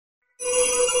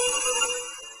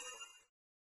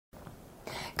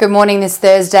Good morning this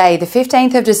Thursday, the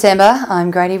 15th of December.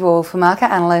 I'm Grady Wolf,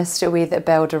 market analyst with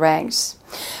Bell Direct.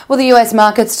 Well, the US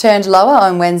markets turned lower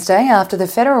on Wednesday after the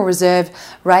Federal Reserve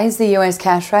raised the US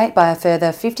cash rate by a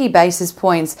further 50 basis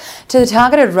points to the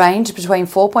targeted range between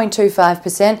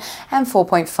 4.25% and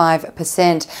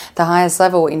 4.5%, the highest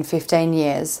level in 15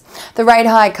 years. The rate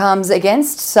hike comes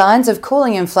against signs of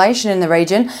cooling inflation in the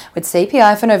region, with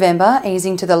CPI for November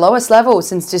easing to the lowest level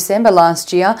since December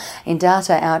last year in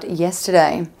data out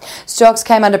yesterday. Stocks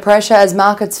came under pressure as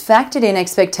markets factored in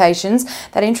expectations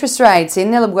that interest rates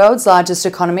in the world's largest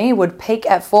economy would peak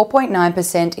at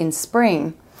 4.9% in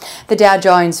spring. The Dow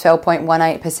Jones fell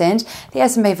 0.18%, the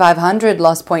S&P 500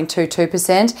 lost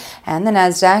 0.22%, and the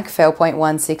Nasdaq fell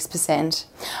 0.16%.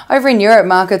 Over in Europe,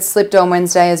 markets slipped on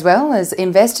Wednesday as well as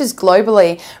investors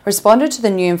globally responded to the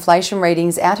new inflation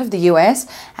readings out of the US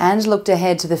and looked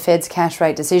ahead to the Fed's cash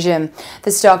rate decision.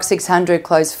 The Stoxx 600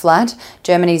 closed flat,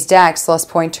 Germany's DAX lost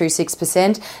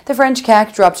 0.26%, the French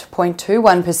CAC dropped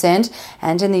 0.21%,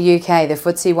 and in the UK, the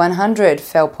FTSE 100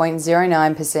 fell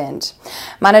 0.09%.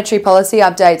 Monetary policy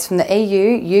updates from the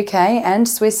EU, UK and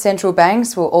Swiss central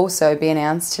banks will also be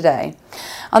announced today.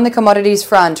 On the commodities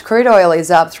front, crude oil is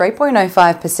up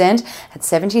 3.05% at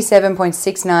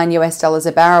 $77.69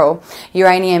 a barrel.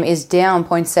 Uranium is down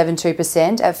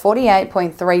 0.72% at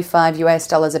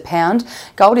 $48.35 a pound.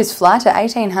 Gold is flat at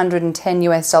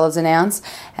 $1,810 an ounce,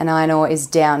 and iron ore is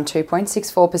down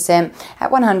 2.64%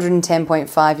 at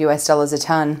 $110.5 a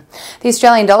tonne. The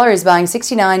Australian dollar is buying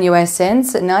 69 US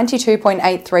cents at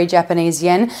 92.83 Japanese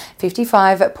yen,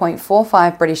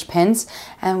 55.45 British pence,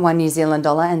 and 1 New Zealand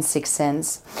dollar and 6 cents.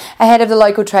 Ahead of the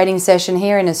local trading session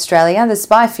here in Australia, the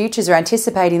SPI futures are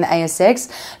anticipating the ASX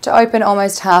to open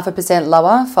almost 0.5%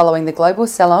 lower following the global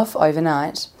sell-off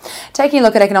overnight. Taking a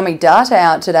look at economic data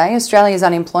out today, Australia's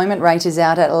unemployment rate is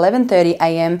out at 11:30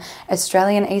 a.m.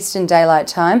 Australian Eastern Daylight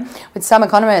Time, with some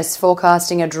economists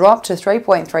forecasting a drop to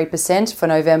 3.3% for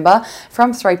November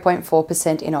from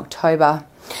 3.4% in October.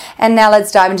 And now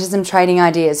let's dive into some trading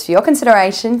ideas for your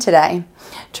consideration today.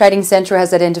 Trading Central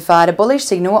has identified a bullish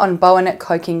signal on Bowen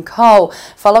coking coal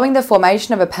following the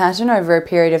formation of a pattern over a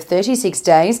period of 36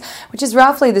 days, which is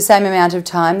roughly the same amount of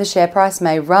time the share price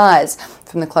may rise,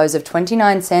 from the close of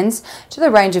 29 cents to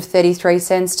the range of 33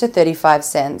 cents to 35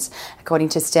 cents, according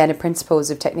to standard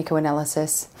principles of technical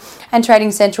analysis. And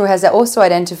Trading Central has also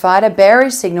identified a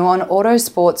bearish signal on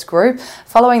Autosports Group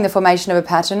following the formation of a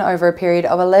pattern over a period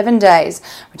of 11 days,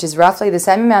 which is roughly the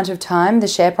same amount of time the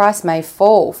share price may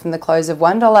fall, from the close of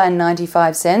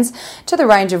 $1.95 to the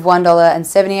range of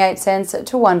 $1.78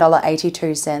 to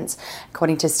 $1.82,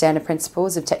 according to standard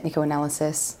principles of technical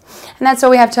analysis. And that's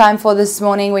all we have time for this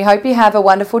morning. We hope you have a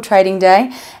wonderful trading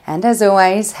day, and as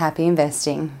always, happy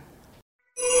investing.